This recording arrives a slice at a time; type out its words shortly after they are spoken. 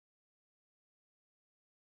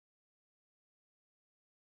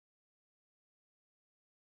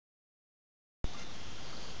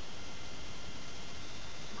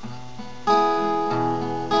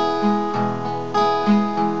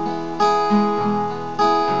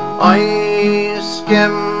I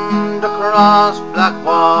skimmed across black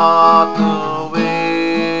water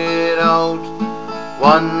without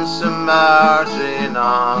once emerging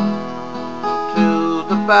on to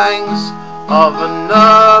the banks of an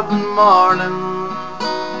urban morning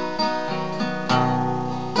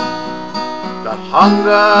that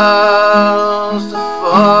hungers the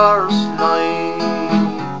first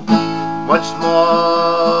night much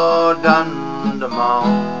more than the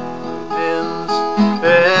mountains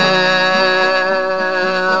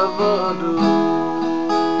ever do.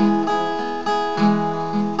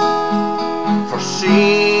 For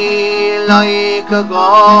she, like a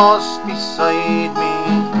ghost beside me,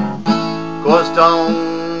 goes down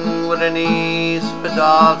with an ease of a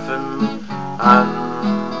dolphin and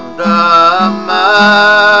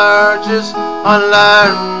emerges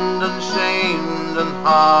unlearned and shamed and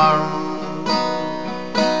harmed.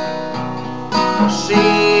 For she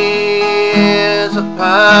is a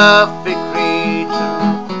perfect creature,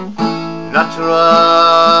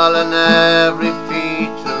 natural in every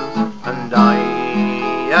feature, and I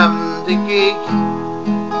am the geek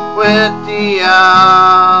with the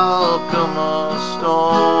alchemist's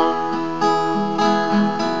stone.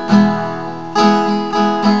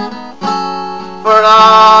 For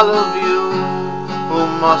all of you who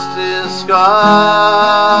must discover,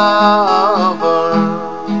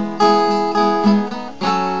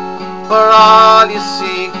 for all you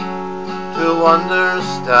seek to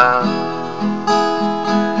understand,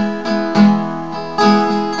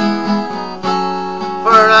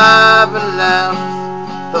 for having left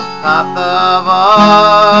the path of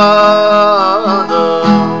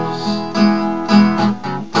others,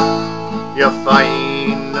 you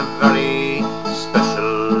find a very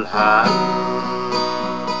special hand,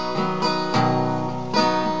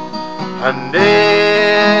 and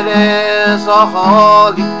it is a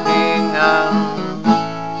holy thing, and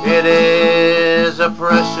it is a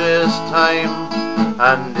precious time,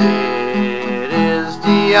 and it is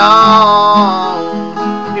the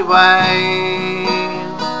only way.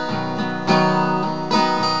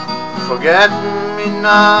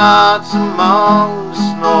 Forget-me-nots among the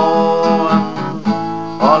snow, and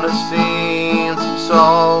all it seems, and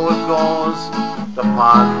so it goes. The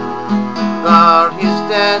panther is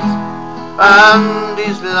dead, and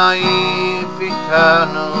his life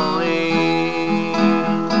eternally.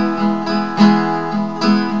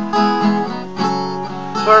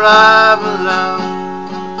 For I've left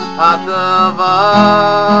the path of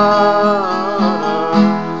others,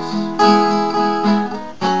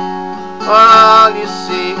 for all you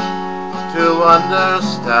seek to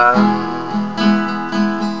understand.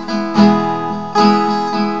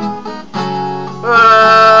 For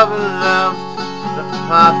I've left the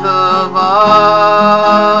path of others,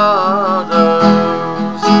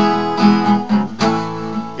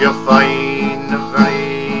 you'll find a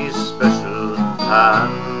very special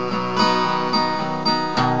hand,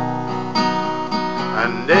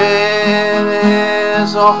 and it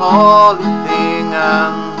is a holy thing,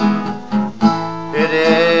 and it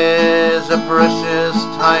is a precious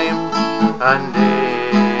time, and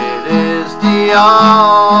it is the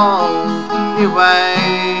only way.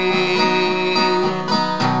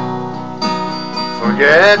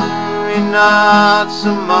 Forget-me-nots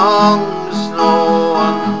among the snow,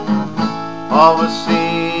 and always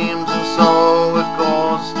seems, and so it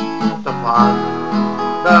goes. The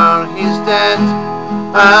panther, he's dead,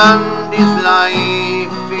 and his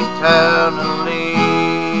life eternally.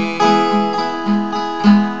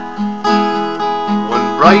 When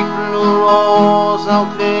bright blue rose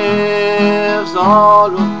outlives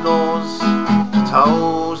all of those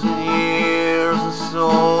 2,000 years, and so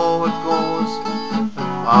it goes. The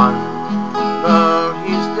panther,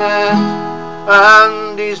 he's dead,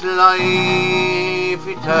 and his life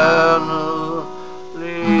eternally.